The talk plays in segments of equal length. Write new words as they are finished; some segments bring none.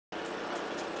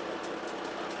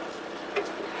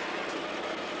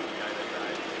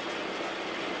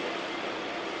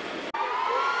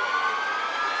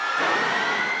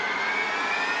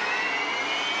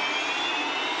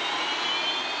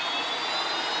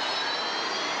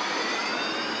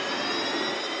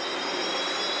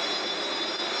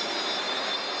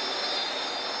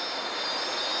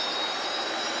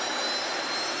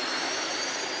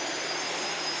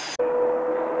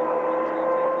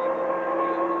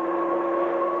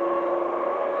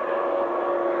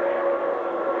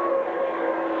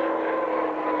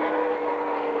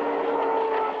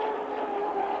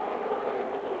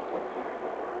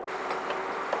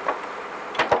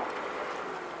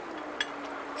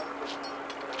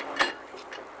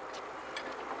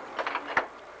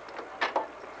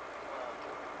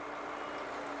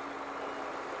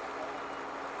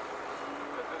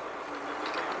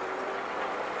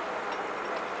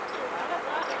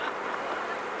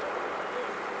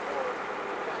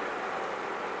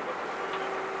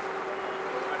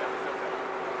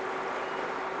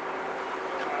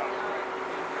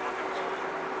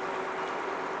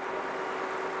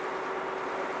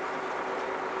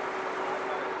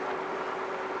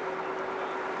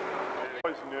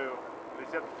knew, at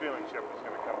least you have the feeling Chip was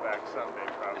going to come back someday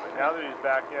probably. Now that he's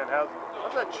back in, how's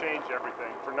that change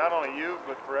everything for not only you,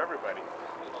 but for everybody?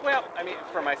 Well, I mean,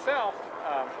 for myself,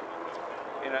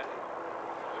 you know,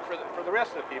 for the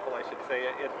rest of the people, I should say,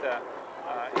 it's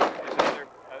another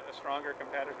a stronger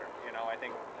competitor. You know, I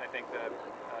think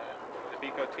the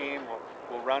Bico team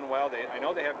will run well. I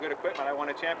know they have good equipment. I won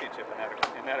a championship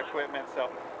in that equipment, so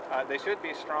they should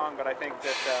be strong. But I think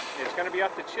that it's going to be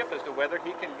up to Chip as to whether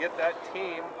he can get that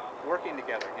team working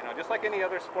together. You know, just like any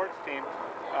other sports team,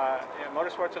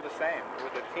 motorsports are the same.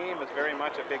 The team is very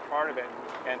much a big part of it,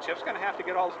 and Chip's going to have to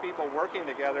get all those people working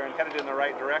together and headed in the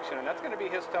right direction, and that's going to be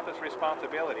his toughest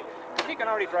responsibility. He can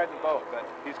already drive the boat, but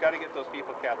he's got to get those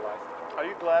people catalyzed. Are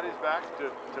you glad he's back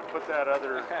to put that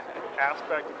other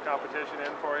aspect of competition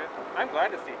in for you? I'm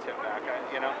glad to see Chip back.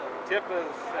 You know, Chip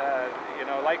is, you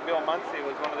know, like Bill Muncy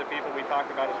was one of the people we talked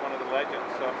about as one of the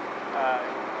legends. So,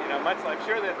 you know, I'm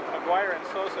sure that McGuire and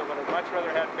Sosa would have much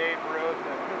rather had Babe Ruth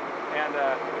and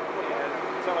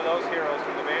some of those heroes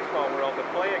from the baseball world to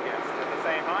play against at the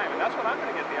same time. And that's what I'm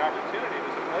going to get the opportunity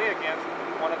to play against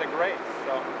one of the greats.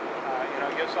 So, you know,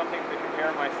 give something to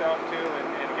compare myself to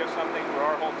and give something for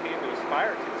our whole team to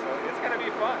aspire to. So it's going to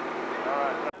be fun. All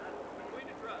right.